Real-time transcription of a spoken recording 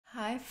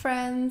Hi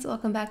friends,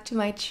 welcome back to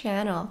my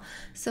channel.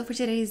 So for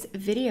today's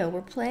video,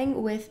 we're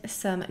playing with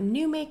some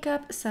new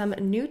makeup, some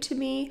new to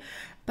me,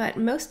 but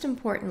most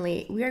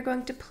importantly, we are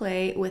going to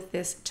play with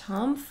this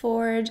Tom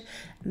Ford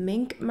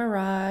Mink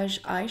Mirage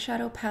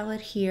eyeshadow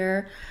palette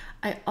here.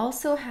 I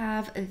also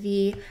have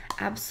the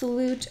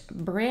absolute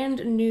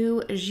brand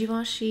new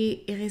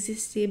Givenchy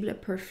Irresistible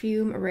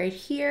perfume right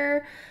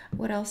here.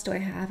 What else do I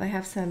have? I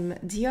have some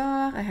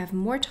Dior, I have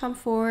more Tom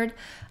Ford,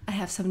 I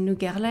have some new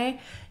Guerlain.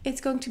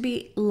 It's going to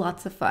be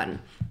lots of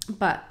fun.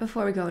 But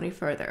before we go any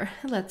further,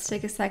 let's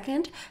take a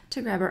second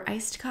to grab our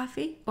iced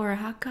coffee or a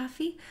hot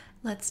coffee.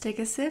 Let's take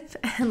a sip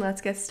and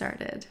let's get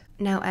started.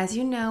 Now, as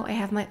you know, I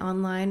have my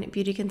online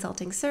beauty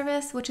consulting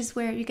service, which is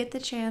where you get the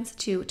chance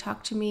to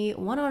talk to me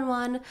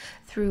one-on-one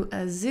through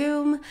a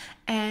Zoom,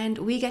 and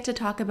we get to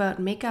talk about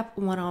makeup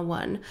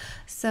one-on-one.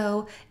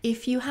 So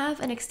if you have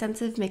an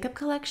extensive makeup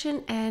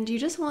collection and you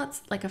just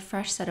want like a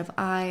fresh set of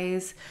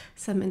eyes,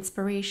 some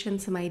inspiration,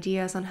 some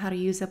ideas on how to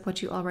use up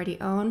what you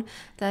already own,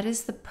 that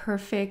is the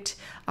perfect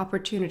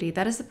opportunity.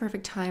 That is the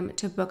perfect time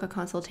to book a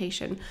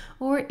consultation.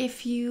 Or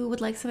if you would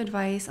like some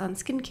advice on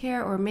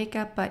skincare or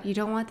makeup, but you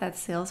don't want that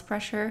sales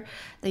pressure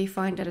that you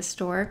find at a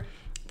store,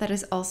 that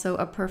is also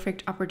a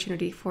perfect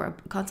opportunity for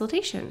a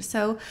consultation.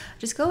 So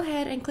just go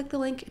ahead and click the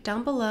link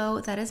down below.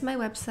 That is my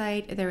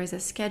website. There is a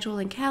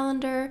scheduling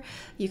calendar.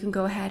 You can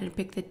go ahead and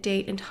pick the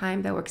date and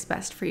time that works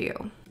best for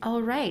you.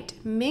 All right,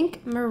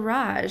 Mink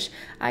Mirage.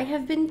 I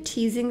have been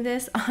teasing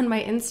this on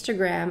my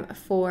Instagram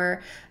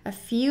for a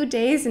few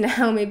days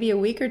now, maybe a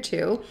week or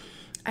two.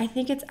 I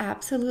think it's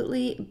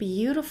absolutely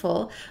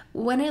beautiful.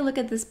 When I look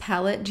at this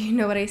palette, do you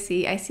know what I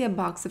see? I see a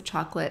box of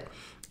chocolate.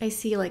 I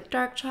see like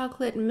dark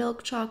chocolate,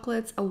 milk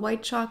chocolates, a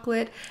white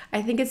chocolate.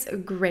 I think it's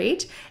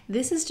great.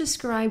 This is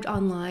described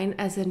online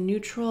as a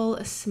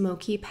neutral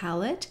smoky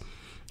palette.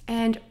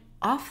 And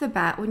off the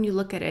bat, when you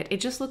look at it, it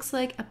just looks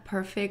like a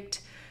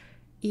perfect,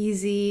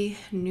 easy,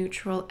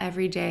 neutral,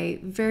 everyday,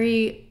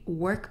 very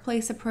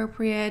workplace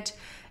appropriate,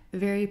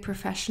 very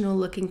professional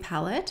looking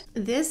palette.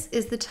 This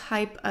is the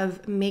type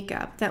of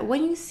makeup that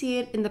when you see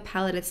it in the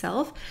palette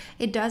itself,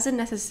 it doesn't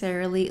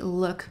necessarily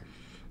look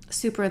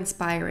super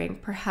inspiring,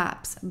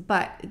 perhaps,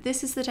 but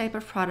this is the type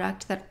of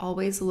product that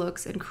always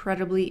looks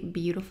incredibly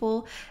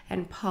beautiful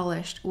and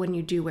polished when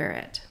you do wear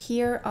it.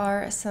 Here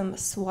are some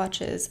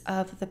swatches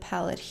of the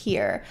palette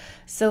here.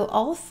 So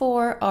all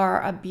four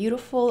are a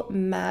beautiful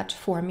matte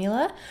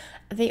formula.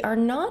 They are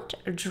not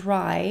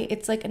dry.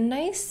 It's like a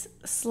nice,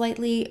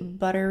 slightly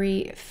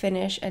buttery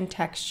finish and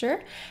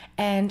texture,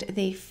 and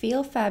they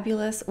feel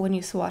fabulous when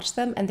you swatch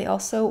them, and they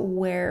also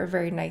wear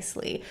very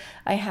nicely.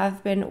 I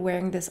have been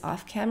wearing this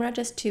off camera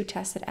just to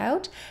test it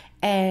out,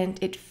 and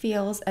it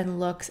feels and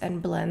looks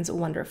and blends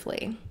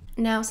wonderfully.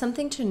 Now,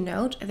 something to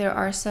note, there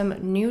are some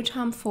new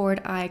Tom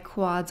Ford eye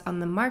quads on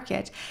the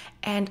market,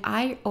 and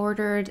I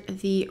ordered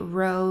the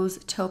Rose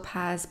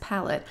Topaz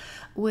palette,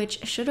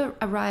 which should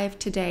arrive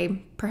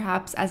today,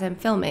 perhaps as I'm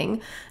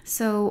filming.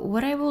 So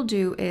what I will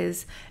do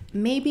is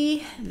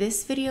maybe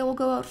this video will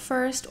go out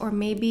first, or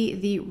maybe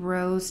the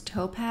Rose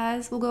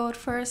Topaz will go out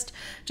first,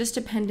 just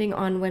depending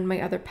on when my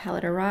other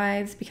palette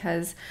arrives,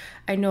 because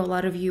I know a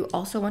lot of you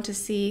also want to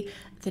see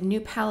the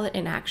new palette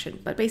in action.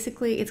 But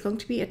basically, it's going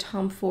to be a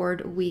Tom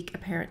Ford week,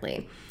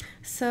 apparently.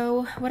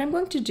 So what I'm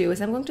going to do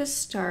is I'm going to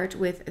start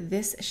with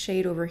this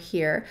shade over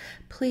here.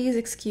 Please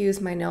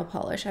excuse my nail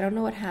polish. I don't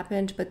know what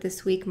happened, but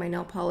this week my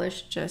nail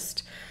polish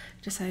just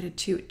decided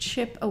to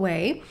chip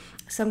away.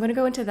 So I'm going to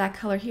go into that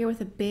color here with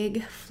a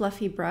big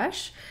fluffy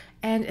brush.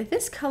 And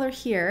this color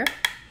here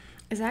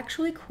is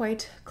actually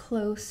quite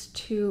close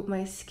to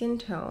my skin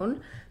tone,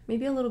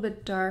 maybe a little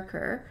bit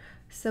darker.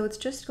 So it's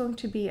just going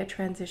to be a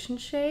transition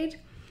shade.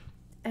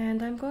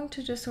 And I'm going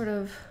to just sort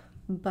of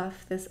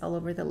buff this all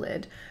over the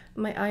lid.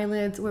 My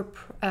eyelids were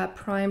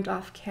primed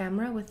off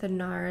camera with the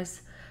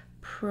NARS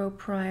Pro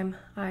Prime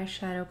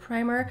eyeshadow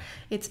primer.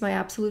 It's my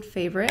absolute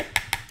favorite.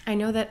 I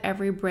know that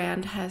every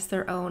brand has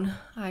their own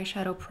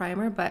eyeshadow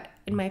primer, but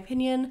in my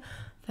opinion,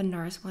 the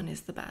NARS one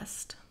is the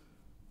best.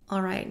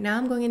 All right, now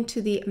I'm going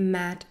into the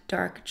matte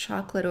dark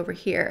chocolate over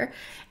here,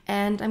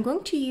 and I'm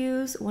going to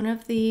use one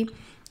of the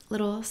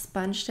little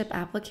sponge tip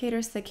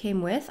applicators that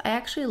came with. I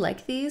actually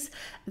like these.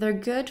 They're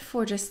good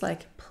for just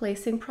like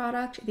placing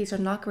product. These are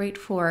not great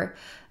for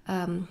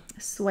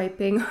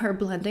swiping or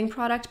blending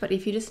product, but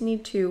if you just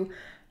need to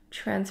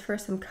transfer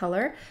some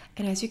color,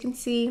 and as you can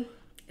see,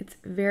 it's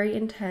very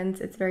intense,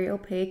 it's very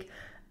opaque.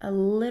 A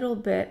little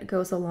bit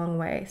goes a long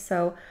way.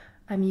 So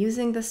I'm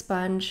using the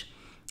sponge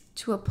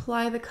to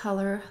apply the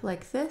color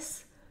like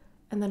this,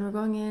 and then we're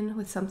going in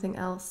with something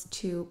else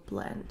to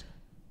blend.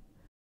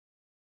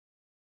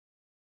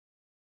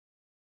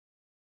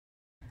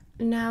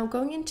 Now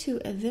going into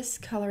this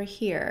color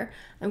here,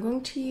 I'm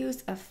going to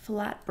use a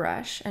flat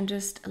brush and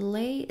just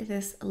lay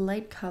this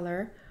light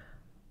color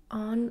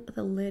on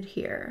the lid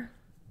here.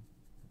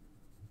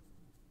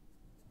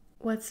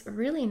 What's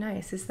really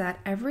nice is that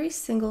every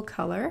single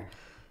color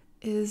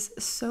is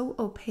so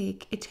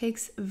opaque. It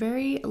takes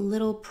very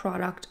little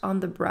product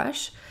on the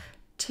brush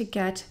to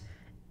get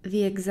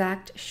the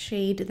exact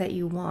shade that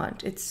you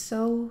want. It's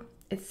so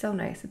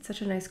nice. It's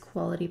such a nice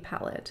quality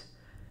palette.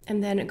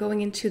 And then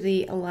going into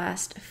the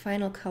last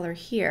final color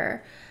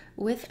here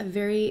with a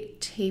very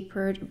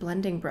tapered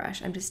blending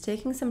brush. I'm just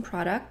taking some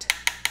product,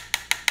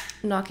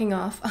 knocking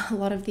off a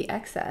lot of the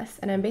excess,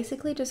 and I'm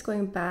basically just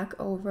going back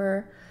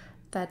over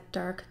that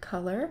dark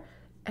color,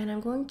 and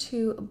I'm going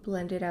to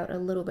blend it out a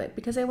little bit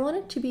because I want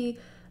it to be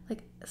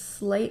like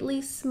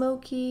slightly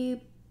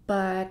smoky,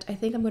 but I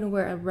think I'm going to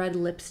wear a red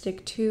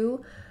lipstick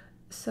too,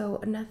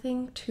 so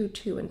nothing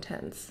too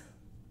intense.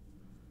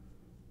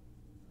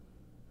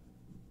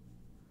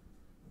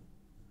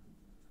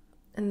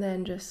 And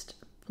then just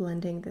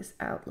blending this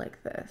out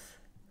like this.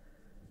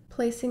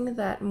 Placing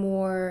that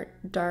more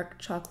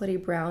dark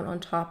chocolatey brown on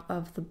top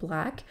of the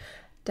black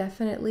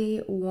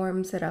definitely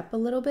warms it up a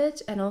little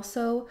bit and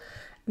also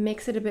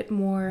makes it a bit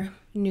more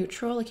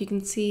neutral. Like you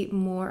can see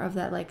more of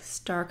that like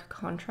stark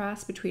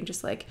contrast between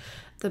just like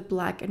the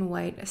black and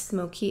white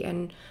smoky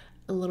and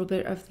a little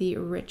bit of the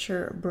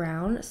richer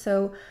brown.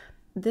 So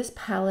this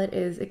palette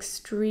is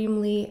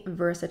extremely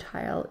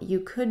versatile. You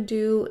could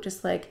do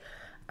just like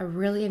a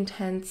really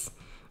intense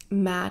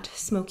matte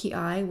smoky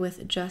eye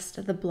with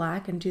just the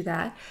black and do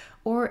that,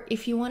 or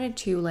if you wanted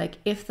to, like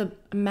if the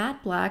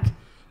matte black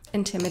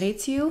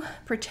intimidates you,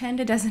 pretend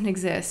it doesn't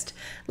exist.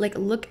 Like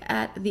look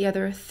at the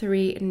other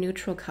three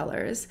neutral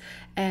colors,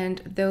 and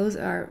those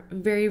are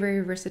very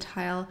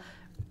versatile.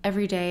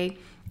 Every day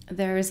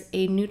there's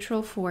a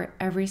neutral for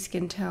every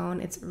skin tone.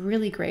 It's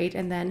really great.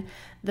 And then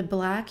the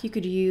black you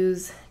could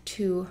use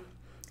to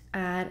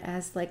add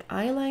as like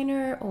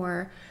eyeliner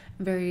or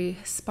very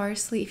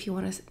sparsely if you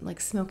want to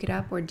like smoke it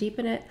up or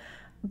deepen it.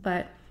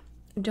 But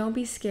don't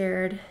be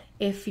scared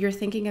if you're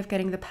thinking of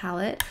getting the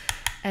palette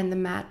and the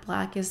matte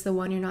black is the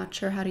one you're not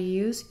sure how to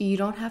use. You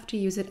don't have to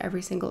use it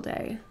every single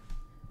day.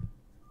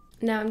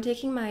 Now I'm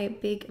taking my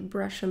big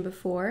brush from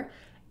before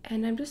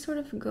and I'm just sort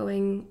of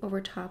going over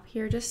top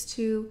here just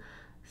to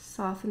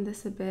soften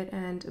this a bit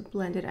and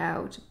blend it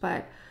out.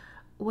 But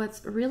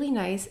what's really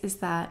nice is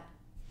that,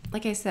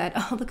 like I said,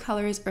 all the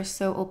colors are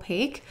so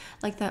opaque.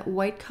 Like that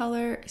white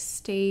color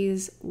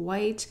stays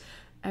white.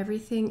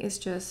 Everything is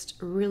just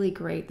really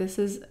great. This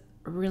is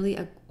really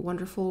a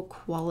wonderful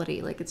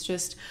quality. Like it's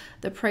just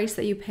the price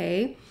that you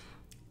pay,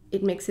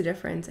 it makes a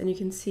difference, and you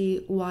can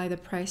see why the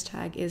price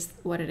tag is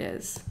what it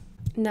is.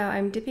 Now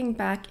I'm dipping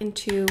back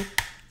into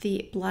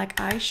the black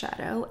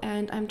eyeshadow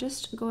and I'm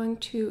just going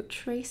to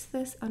trace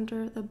this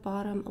under the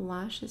bottom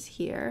lashes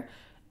here.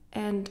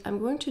 And I'm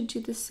going to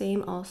do the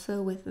same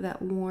also with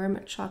that warm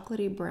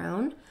chocolatey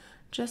brown,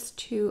 just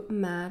to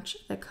match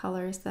the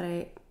colors that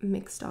I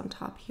mixed on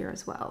top here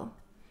as well.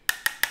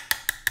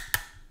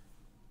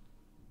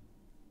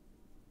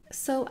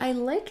 So I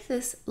like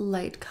this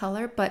light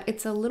color, but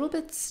it's a little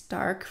bit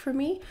stark for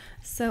me.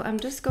 So I'm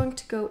just going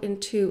to go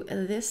into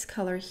this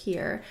color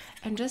here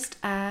and just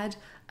add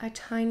a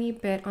tiny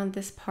bit on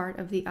this part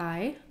of the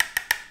eye,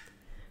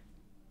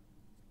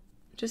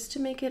 just to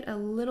make it a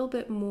little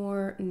bit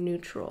more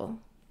neutral.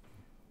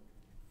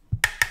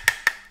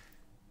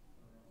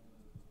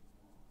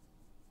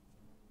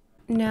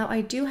 Now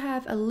I do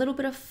have a little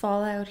bit of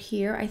fallout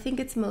here. I think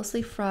it's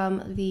mostly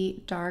from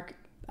the dark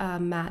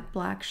matte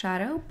black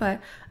shadow, but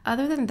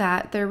other than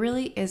that, there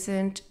really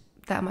isn't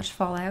that much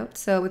fallout.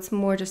 So it's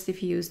more just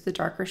if you use the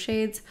darker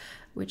shades,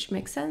 which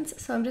makes sense.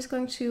 So I'm just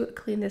going to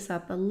clean this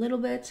up a little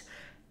bit,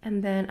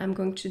 and then I'm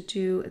going to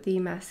do the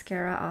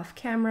mascara off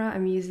camera.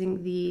 I'm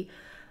using the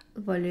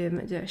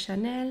Volume de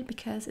Chanel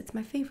because it's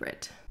my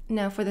favorite.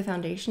 Now for the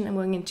foundation, I'm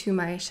going into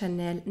my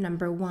Chanel No.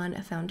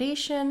 1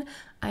 foundation.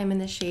 I'm in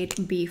the shade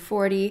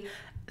B40.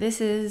 This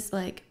is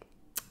like,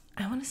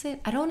 I don't want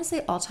to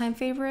say all-time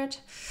favorite.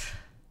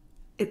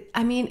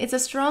 I mean, it's a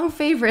strong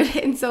favorite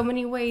in so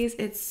many ways.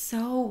 It's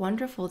so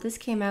wonderful. This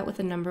came out with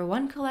the No.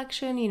 1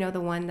 collection, you know,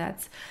 the one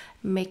that's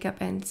makeup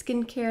and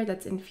skincare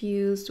that's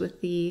infused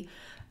with the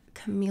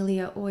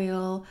Camelia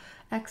oil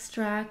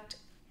extract.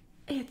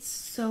 It's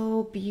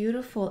so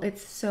beautiful.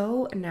 It's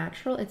so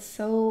natural. It's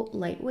so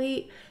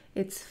lightweight.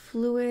 It's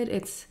fluid.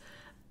 It's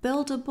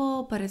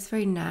buildable, but it's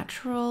very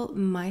natural.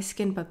 My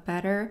skin, but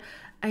better.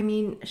 I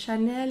mean,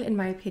 Chanel, in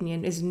my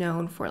opinion, is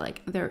known for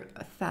like their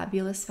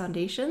fabulous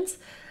foundations.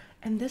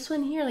 And this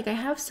one here, like I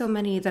have so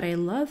many that I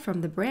love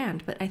from the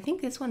brand, but I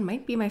think this one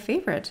might be my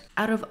favorite.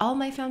 Out of all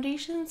my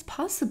foundations,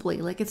 possibly.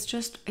 Like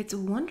it's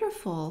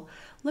wonderful.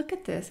 Look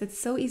at this. It's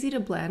so easy to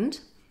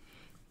blend.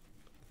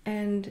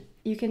 And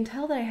you can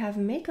tell that I have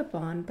makeup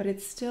on, but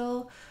it's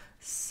still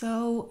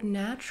so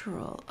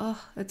natural.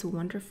 Oh, it's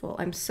wonderful.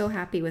 I'm so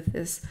happy with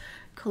this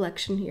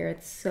collection here.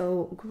 It's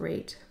so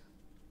great.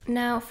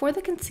 Now for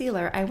the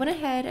concealer, I went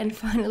ahead and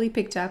finally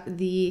picked up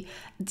the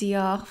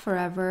Dior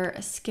Forever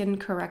Skin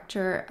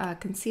Corrector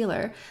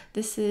concealer.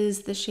 This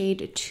is the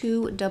shade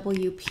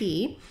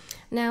 2WP.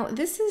 Now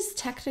this is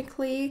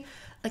technically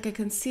like a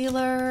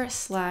concealer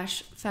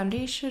slash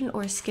foundation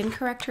or skin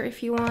corrector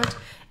if you want.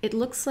 It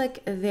looks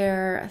like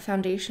their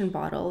foundation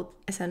bottle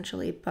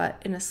essentially,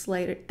 but in a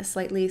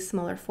slightly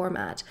smaller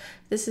format.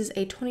 This is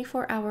a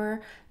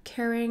 24-hour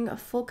caring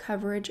full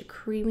coverage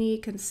creamy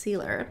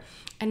concealer,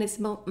 and it's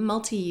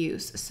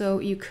multi-use, so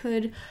you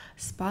could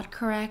spot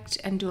correct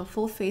and do a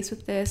full face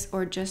with this,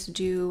 or just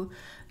do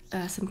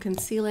some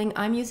concealing.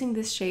 I'm using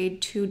this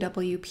shade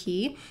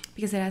 2WP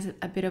because it has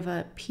a bit of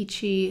a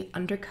peachy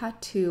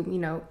undercut to, you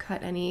know,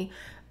 cut any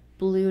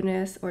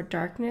blueness or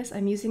darkness.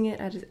 I'm using it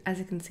as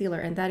a concealer,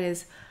 and that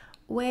is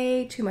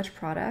way too much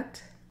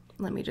product.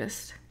 Let me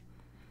just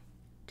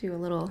do a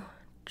little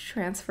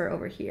transfer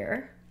over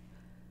here.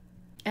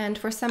 And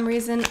for some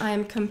reason,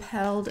 I'm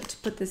compelled to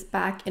put this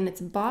back in its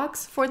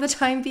box for the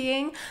time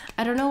being.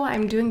 I don't know why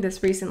I'm doing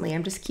this recently.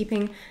 I'm just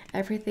keeping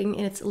everything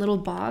in its little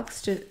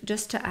box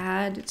just to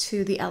add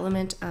to the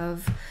element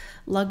of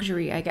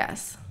luxury, I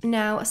guess.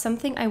 Now,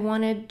 something I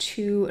wanted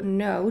to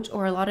note,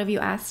 or a lot of you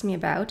asked me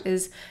about,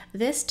 is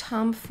this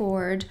Tom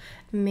Ford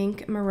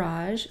Mink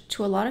Mirage,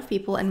 to a lot of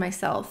people and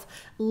myself,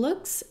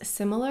 looks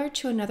similar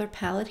to another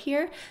palette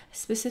here,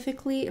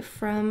 specifically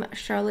from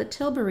Charlotte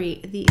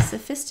Tilbury, the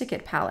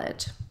Sophisticate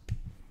palette.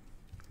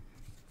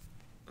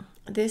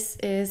 This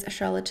is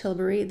Charlotte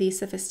Tilbury, the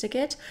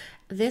Sophisticate.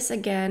 This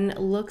again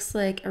looks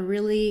like a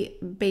really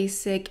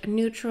basic,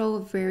 neutral,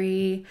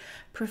 very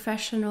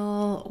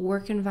professional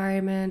work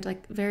environment,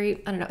 like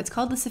very, I don't know, it's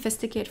called the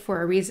Sophisticate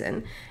for a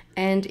reason.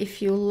 And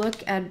if you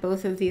look at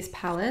both of these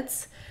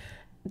palettes,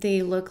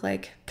 they look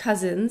like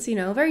cousins, you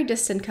know, very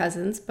distant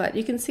cousins, but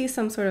you can see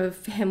some sort of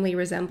family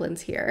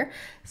resemblance here.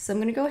 So I'm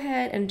gonna go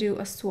ahead and do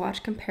a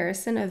swatch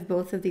comparison of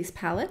both of these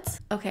palettes.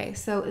 Okay,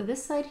 so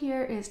this side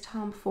here is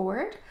Tom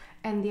Ford,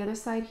 and the other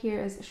side here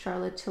is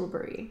Charlotte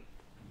Tilbury.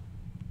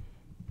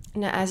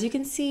 Now, as you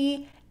can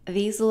see,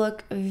 these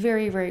look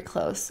very, very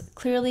close.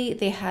 Clearly,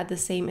 they had the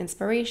same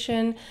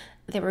inspiration.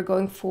 They were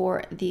going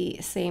for the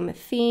same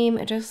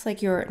theme, just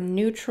like your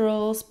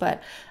neutrals,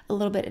 but a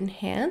little bit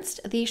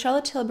enhanced. The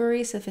Charlotte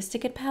Tilbury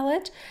Sophisticate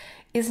palette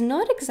is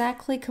not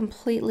exactly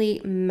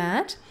completely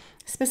matte.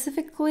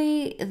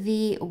 Specifically,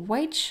 the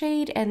white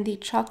shade and the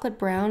chocolate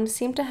brown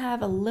seem to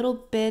have a little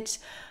bit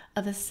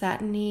of a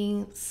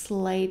satiny,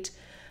 slight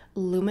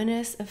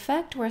luminous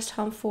effect, whereas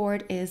Tom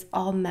Ford is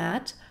all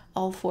matte,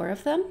 all four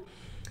of them.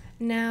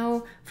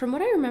 Now, from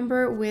what I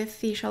remember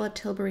with the Charlotte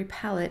Tilbury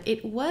palette,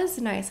 it was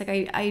nice.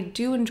 Like I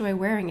do enjoy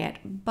wearing it,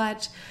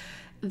 but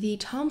the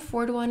Tom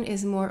Ford one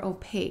is more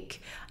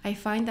opaque. I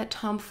find that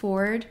Tom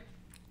Ford,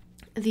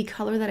 the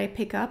color that I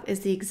pick up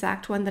is the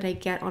exact one that I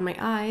get on my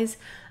eyes.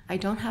 I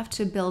don't have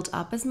to build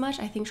up as much.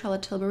 I think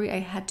Charlotte Tilbury, I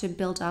had to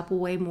build up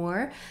way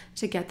more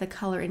to get the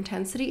color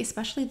intensity,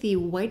 especially the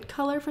white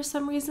color for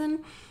some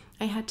reason.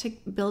 I had to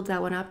build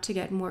that one up to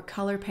get more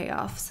color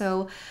payoff.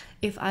 So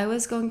if I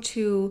was going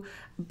to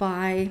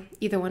buy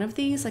either one of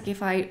these, like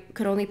if I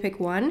could only pick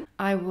one,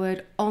 I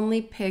would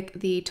only pick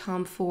the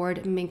Tom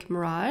Ford Mink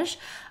Mirage.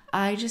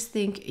 I just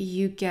think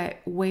you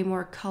get way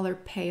more color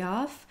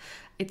payoff.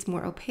 It's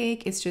more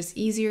opaque, it's just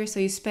easier, so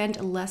you spend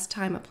less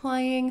time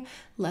applying,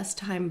 less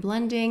time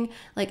blending.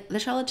 Like the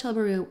Charlotte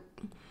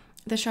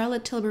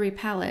Tilbury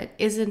palette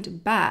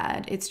isn't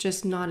bad, it's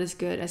just not as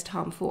good as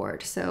Tom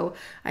Ford. So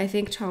I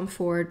think Tom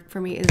Ford for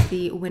me is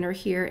the winner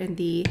here in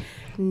the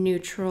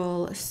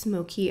neutral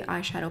smoky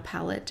eyeshadow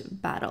palette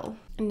battle.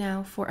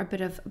 Now for a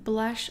bit of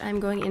blush, I'm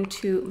going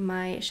into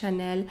my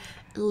Chanel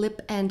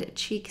lip and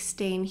cheek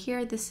stain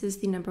here. This is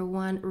the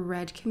 #1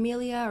 Red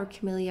Camelia, or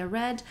Camelia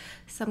Red.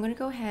 So I'm going to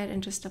go ahead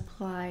and just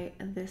apply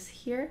this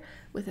here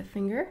with a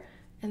finger,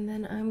 and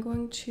then I'm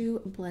going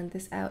to blend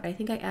this out. I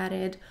think I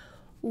added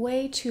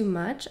way too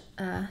much.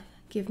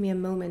 Give me a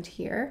moment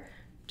here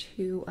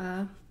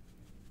to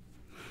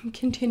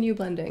continue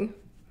blending.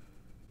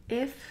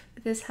 If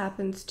this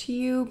happens to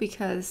you,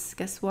 because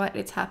guess what,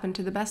 it's happened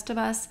to the best of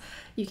us,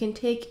 you can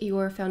take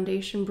your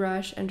foundation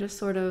brush and just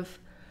sort of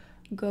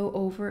go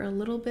over a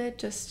little bit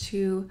just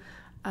to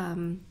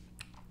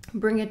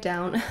bring it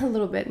down a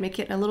little bit, make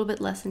it a little bit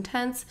less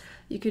intense.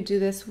 You could do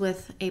this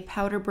with a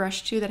powder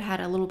brush too that had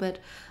a little bit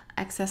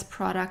excess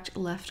product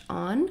left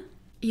on.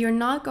 You're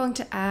not going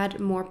to add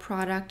more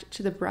product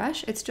to the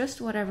brush, it's just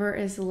whatever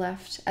is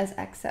left as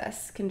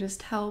excess can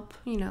just help,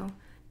 you know,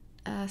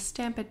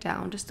 stamp it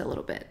down just a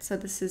little bit, so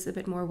this is a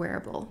bit more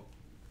wearable.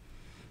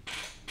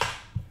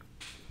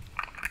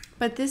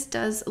 But this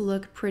does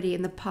look pretty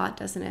in the pot,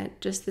 doesn't it?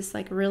 Just this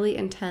like really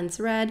intense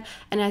red,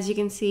 and as you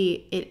can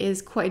see, it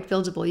is quite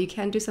buildable. You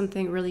can do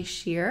something really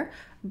sheer,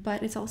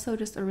 but it's also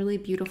just a really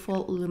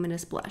beautiful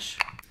luminous blush.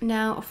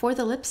 Now for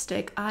the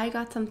lipstick, I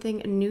got something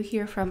new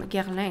here from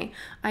Guerlain.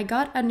 I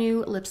got a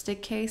new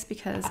lipstick case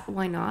because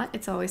why not?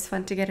 It's always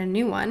fun to get a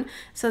new one.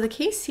 So the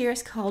case here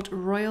is called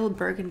Royal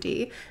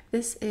Burgundy.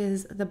 This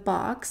is the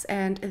box,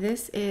 and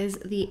this is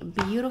the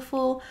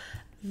beautiful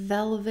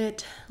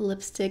velvet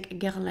lipstick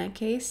Guerlain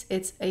case.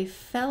 It's a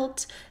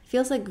felt,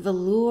 feels like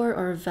velour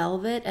or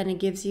velvet, and it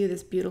gives you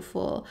this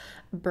beautiful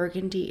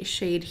burgundy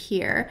shade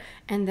here.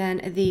 And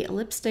then the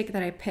lipstick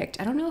that I picked,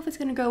 I don't know if it's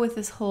gonna go with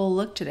this whole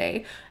look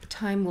today.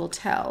 Time will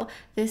tell.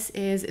 This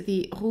is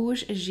the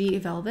Rouge G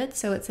Velvet.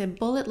 So it's a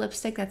bullet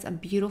lipstick that's a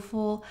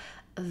beautiful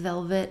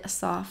velvet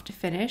soft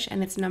finish,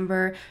 and it's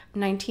number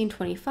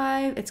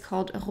 1925. It's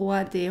called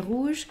Roi des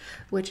Rouges,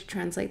 which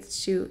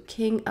translates to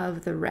King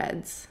of the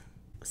Reds.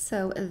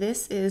 So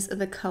this is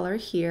the color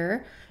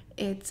here.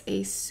 It's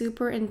a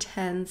super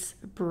intense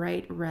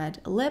bright red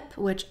lip,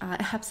 which I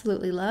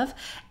absolutely love.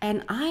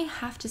 And I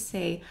have to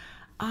say,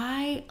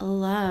 I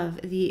love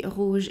the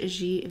Rouge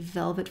G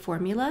Velvet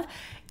formula.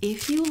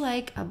 If you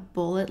like a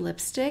bullet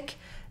lipstick,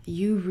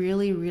 you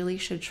really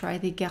should try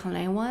the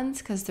Guerlain ones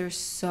because they're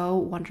so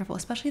wonderful,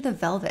 especially the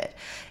velvet.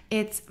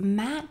 It's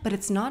matte, but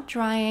it's not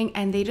drying,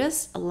 and they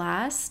just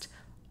last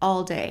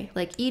all day.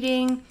 Like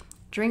eating,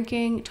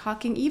 drinking,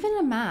 talking, even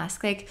a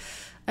mask. Like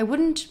I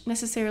wouldn't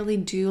necessarily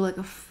do like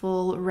a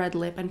full red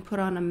lip and put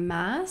on a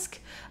mask,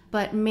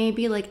 but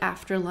maybe like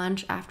after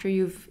lunch, after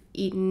you've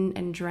eaten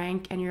and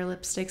drank and your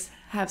lipstick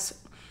has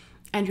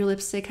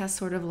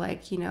sort of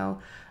like, you know,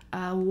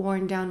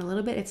 worn down a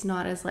little bit, it's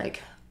not as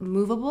like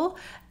movable,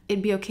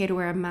 it'd be okay to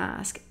wear a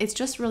mask. It's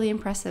just really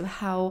impressive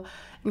how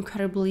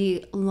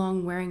incredibly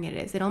long wearing it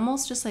is. It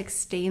almost just like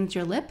stains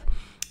your lip.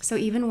 So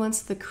even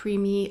once the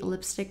creamy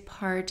lipstick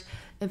part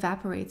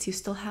evaporates, you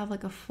still have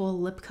like a full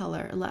lip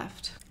color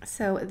left.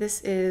 So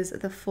this is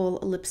the full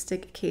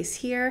lipstick case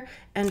here.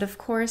 And of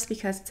course,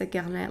 because it's a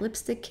Guerlain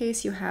lipstick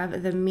case, you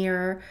have the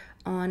mirror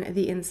on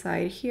the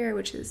inside here,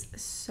 which is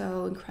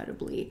so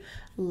incredibly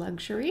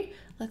luxury.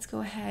 Let's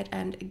go ahead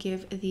and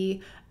give the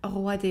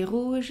Roi des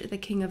Rouges, the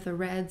King of the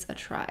Reds, a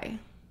try.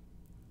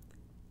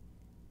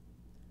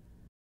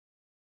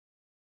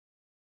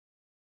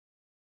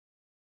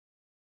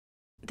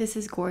 This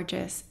is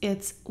gorgeous.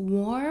 It's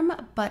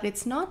warm, but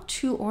it's not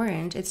too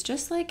orange. It's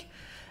just like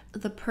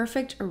the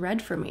perfect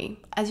red for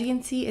me. As you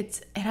can see,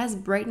 it has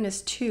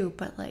brightness too,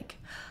 but like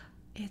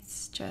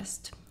it's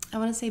just, I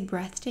want to say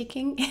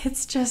breathtaking.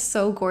 It's just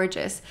so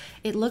gorgeous.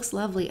 It looks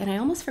lovely. And I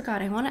almost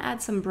forgot, I want to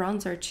add some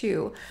bronzer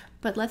too,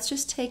 but let's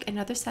just take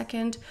another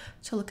second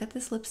to look at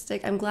this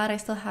lipstick. I'm glad I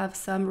still have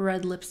some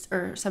red lips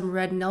or some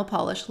red nail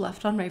polish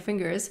left on my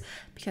fingers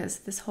because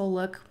this whole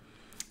look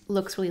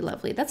looks really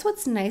lovely. That's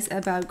what's nice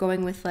about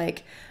going with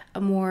like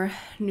a more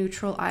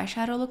neutral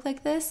eyeshadow look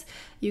like this.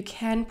 You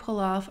can pull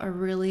off a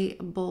really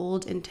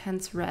bold,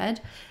 intense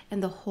red,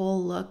 and the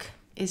whole look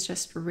is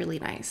just really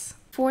nice.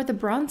 For the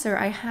bronzer,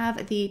 I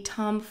have the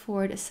Tom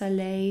Ford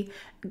Soleil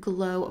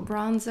Glow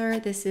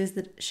Bronzer. This is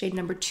the shade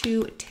number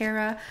 2,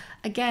 Terra.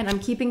 Again, I'm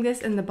keeping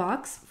this in the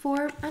box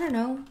for, I don't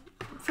know,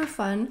 for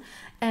fun.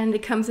 And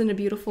it comes in a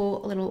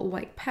beautiful little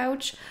white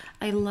pouch.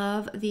 I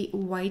love the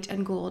white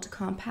and gold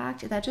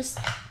compact. That just,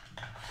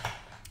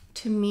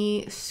 to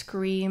me,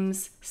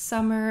 screams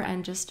summer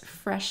and just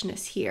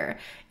freshness here.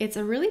 It's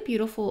a really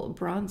beautiful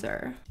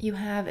bronzer. You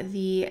have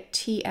the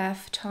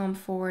TF Tom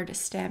Ford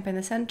stamp in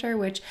the center,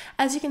 which,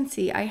 as you can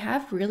see, I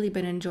have really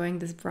been enjoying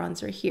this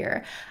bronzer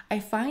here. I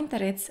find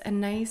that it's a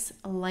nice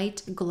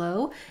light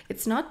glow.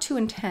 It's not too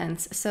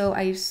intense, so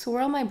I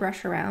swirl my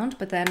brush around,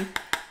 but then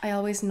I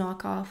always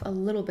knock off a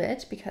little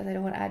bit because I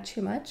don't want to add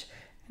too much.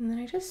 And then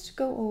I just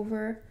go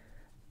over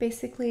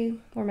basically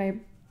where my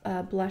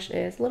blush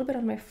is, a little bit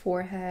on my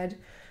forehead,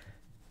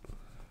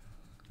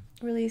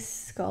 really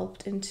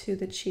sculpt into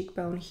the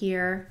cheekbone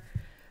here.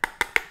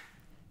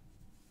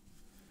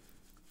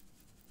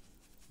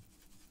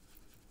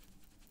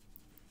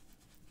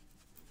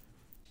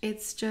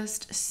 It's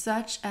just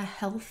such a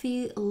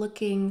healthy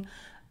looking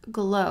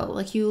glow.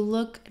 Like you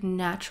look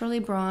naturally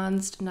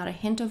bronzed, not a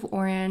hint of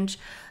orange.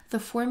 The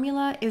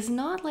formula is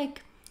not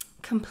like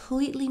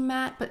completely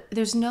matte, but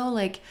there's no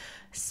like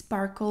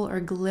sparkle or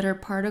glitter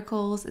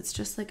particles. It's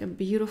just like a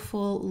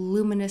beautiful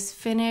luminous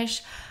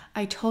finish.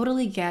 I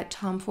totally get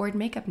Tom Ford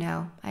makeup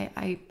now.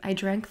 I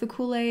drank the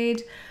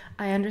Kool-Aid.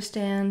 I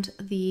understand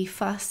the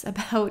fuss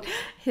about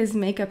his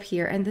makeup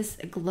here, and this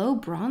glow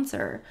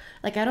bronzer.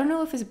 Like, I don't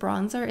know if his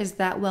bronzer is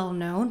that well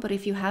known, but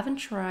if you haven't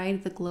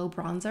tried the glow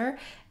bronzer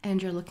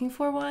and you're looking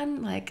for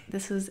one, like,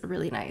 this is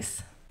really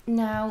nice.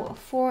 Now,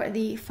 for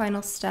the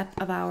final step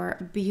of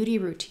our beauty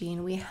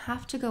routine, we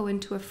have to go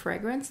into a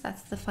fragrance.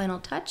 That's the final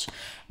touch.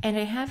 And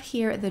I have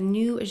here the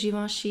new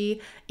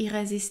Givenchy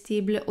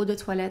Irresistible Eau de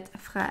Toilette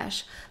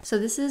Fraiche. So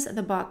this is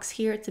the box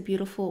here. It's a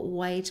beautiful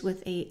white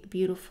with a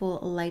beautiful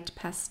light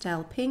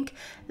pastel pink.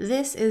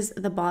 This is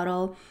the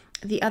bottle.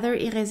 The other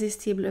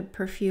Irresistible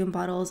perfume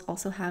bottles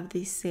also have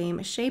the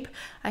same shape.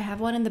 I have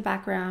one in the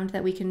background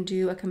that we can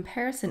do a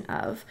comparison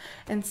of.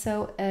 And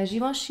so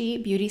Givenchy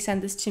Beauty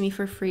sent this to me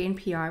for free in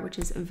PR, which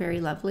is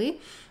very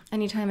lovely.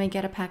 Anytime I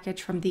get a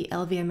package from the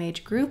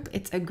LVMH group,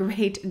 it's a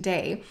great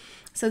day.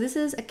 So this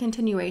is a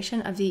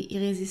continuation of the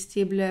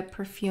Irresistible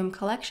perfume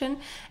collection.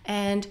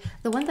 And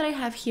the one that I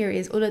have here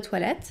is Eau de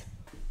Toilette.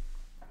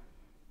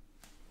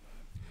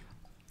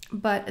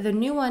 But the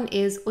new one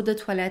is Eau de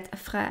Toilette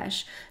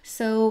Fraiche.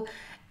 So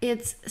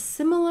It's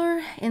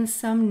similar in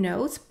some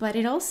notes, but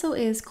it also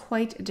is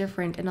quite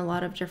different in a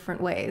lot of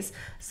different ways.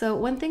 So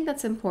one thing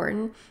that's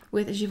important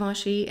with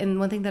Givenchy, and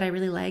one thing that I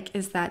really like,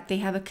 is that they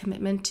have a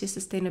commitment to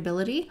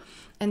sustainability,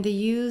 and they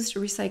used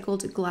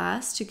recycled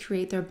glass to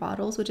create their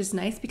bottles, which is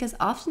nice because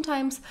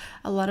oftentimes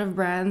a lot of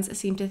brands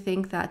seem to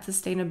think that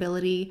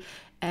sustainability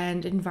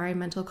and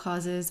environmental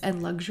causes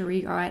and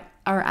luxury are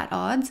at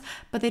odds,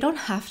 but they don't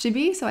have to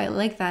be. So I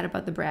like that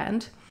about the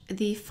brand.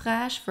 The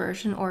Fraiche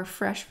version, or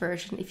fresh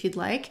version if you'd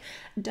like,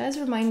 does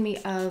remind me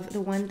of the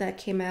one that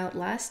came out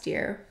last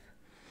year,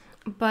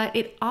 but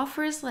it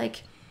offers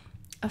like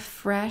a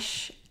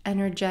fresh,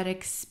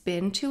 energetic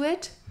spin to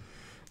it.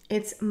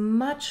 It's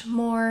much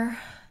more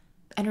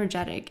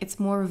energetic, it's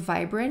more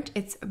vibrant,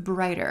 it's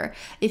brighter.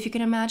 If you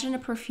can imagine a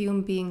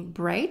perfume being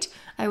bright,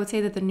 I would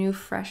say that the new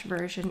fresh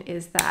version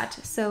is that.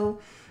 So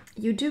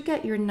you do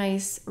get your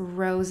nice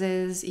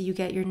roses, you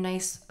get your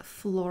nice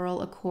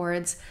floral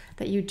accords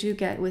that you do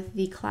get with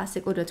the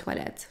classic eau de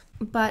toilette.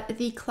 But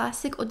the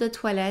classic eau de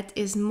toilette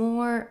is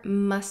more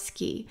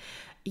musky.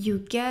 You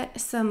get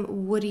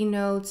some woody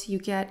notes, you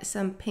get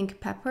some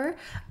pink pepper,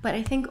 but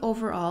I think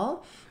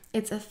overall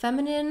it's a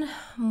feminine,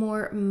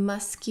 more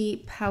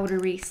musky,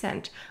 powdery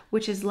scent,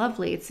 which is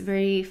lovely. It's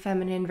very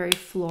feminine, very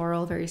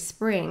floral, very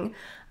spring.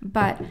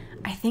 But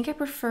I think I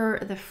prefer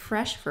the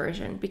fresh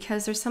version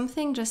because there's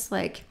something just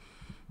like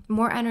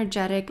more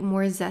energetic,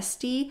 more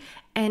zesty,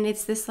 and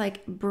it's this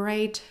like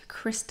bright,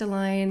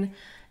 crystalline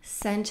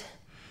scent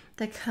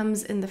that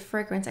comes in the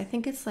fragrance. I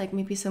think it's like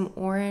maybe some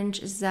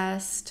orange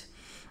zest.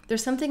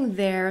 There's something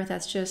there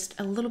that's just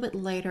a little bit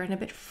lighter and a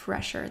bit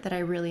fresher that I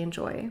really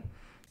enjoy.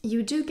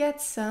 You do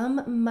get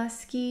some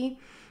musky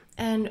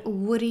and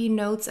woody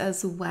notes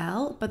as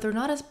well, but they're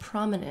not as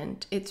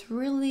prominent. It's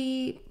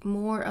really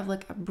more of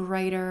like a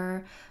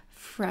brighter,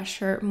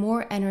 fresher,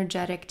 more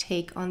energetic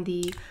take on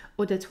the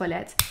eau de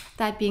toilette.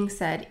 That being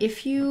said,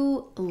 if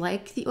you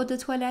like the eau de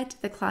toilette,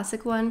 the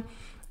classic one,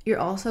 you're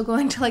also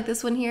going to like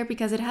this one here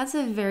because it has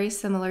a very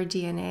similar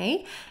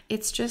DNA.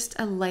 It's just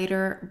a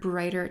lighter,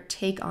 brighter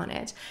take on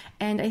it.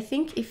 And I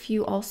think if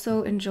you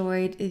also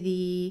enjoyed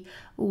the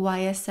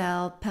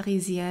YSL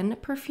Parisienne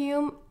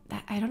perfume,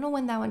 I don't know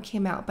when that one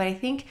came out, but I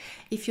think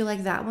if you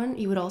like that one,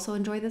 you would also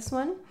enjoy this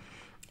one.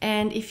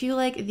 And if you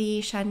like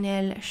the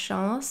Chanel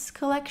Chance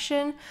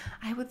collection,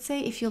 I would say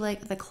if you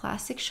like the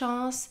classic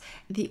Chance,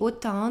 the Eau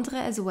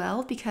Tendre as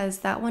well, because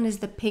that one is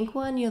the pink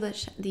one, you know,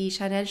 the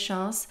Chanel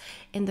Chance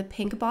in the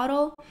pink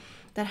bottle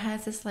that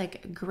has this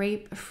like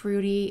grape,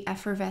 fruity,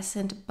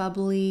 effervescent,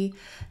 bubbly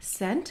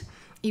scent.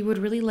 You would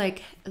really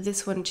like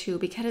this one too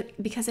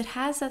because it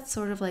has that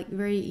sort of like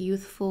very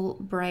youthful,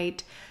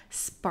 bright,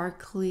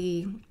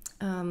 sparkly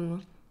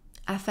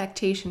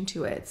affectation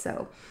to it.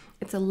 So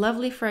it's a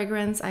lovely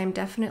fragrance. I'm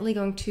definitely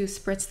going to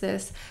spritz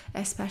this,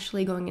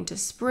 especially going into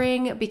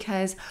spring,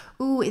 because,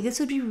 ooh, this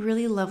would be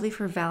really lovely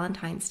for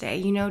Valentine's Day.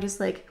 You know, just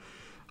like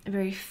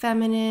very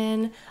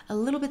feminine, a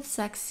little bit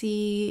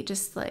sexy,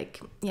 just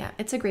like, yeah,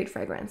 it's a great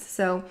fragrance.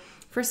 So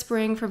for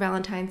spring, for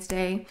Valentine's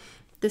Day,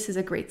 this is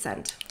a great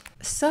scent.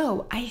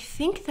 So I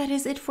think that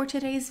is it for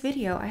today's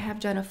video. I have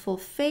done a full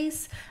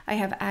face. I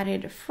have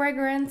added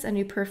fragrance, a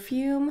new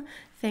perfume.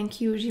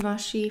 Thank you,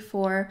 Givenchy,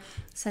 for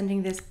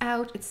sending this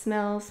out. It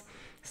smells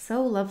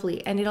so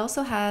lovely. And it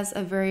also has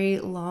a very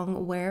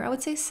long wear, I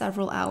would say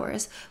several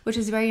hours, which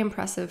is very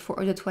impressive for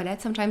eau de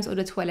toilette. Sometimes eau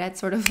de toilette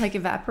sort of like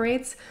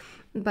evaporates,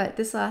 but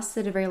this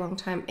lasted a very long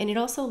time. And it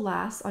also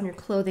lasts on your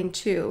clothing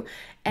too.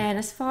 And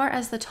as far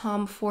as the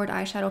Tom Ford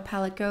eyeshadow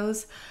palette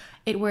goes,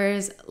 it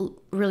wears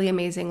really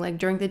amazing. Like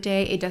during the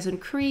day, it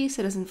doesn't crease,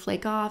 it doesn't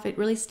flake off, it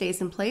really stays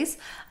in place.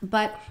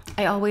 But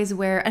I always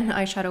wear an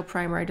eyeshadow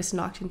primer. I just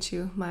knocked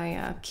into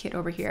my kit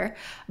over here.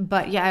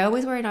 But yeah, I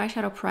always wear an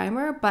eyeshadow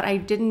primer, but I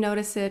didn't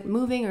notice it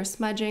moving or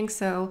smudging.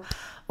 So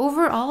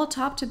overall,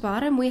 top to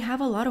bottom, we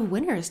have a lot of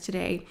winners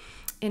today.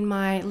 In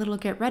my little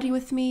get ready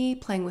with me,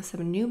 playing with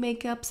some new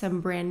makeup, some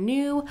brand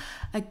new.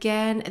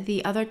 Again,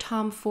 the other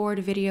Tom Ford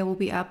video will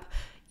be up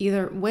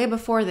either way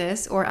before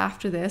this or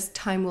after this.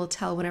 Time will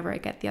tell whenever I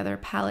get the other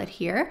palette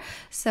here.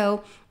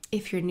 So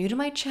if you're new to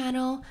my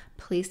channel,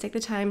 please take the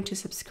time to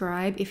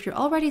subscribe. If you're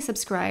already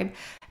subscribed,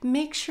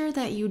 make sure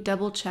that you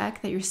double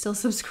check that you're still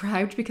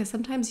subscribed, because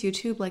sometimes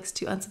YouTube likes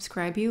to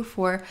unsubscribe you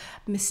for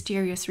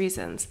mysterious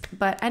reasons.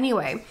 But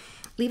anyway,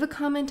 leave a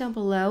comment down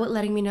below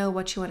letting me know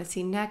what you want to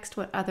see next,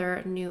 what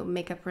other new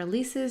makeup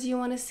releases you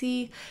want to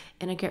see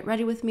in a get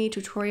ready with me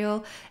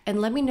tutorial,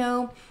 and let me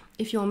know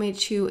if you want me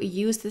to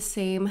use the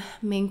same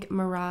Mink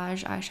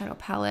Mirage eyeshadow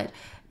palette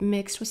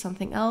mixed with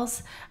something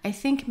else. I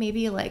think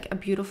maybe like a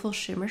beautiful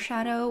shimmer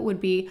shadow would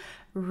be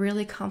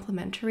really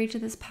complementary to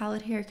this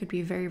palette here. It could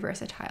be very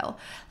versatile.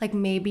 Like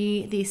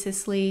maybe the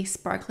Sisley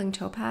Sparkling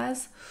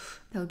Topaz.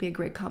 That would be a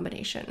great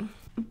combination.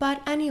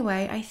 But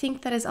anyway, I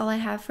think that is all I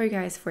have for you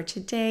guys for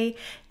today.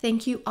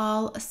 Thank you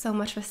all so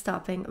much for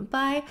stopping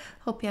by.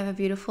 Hope you have a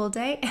beautiful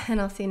day,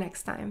 and I'll see you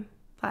next time.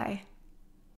 Bye.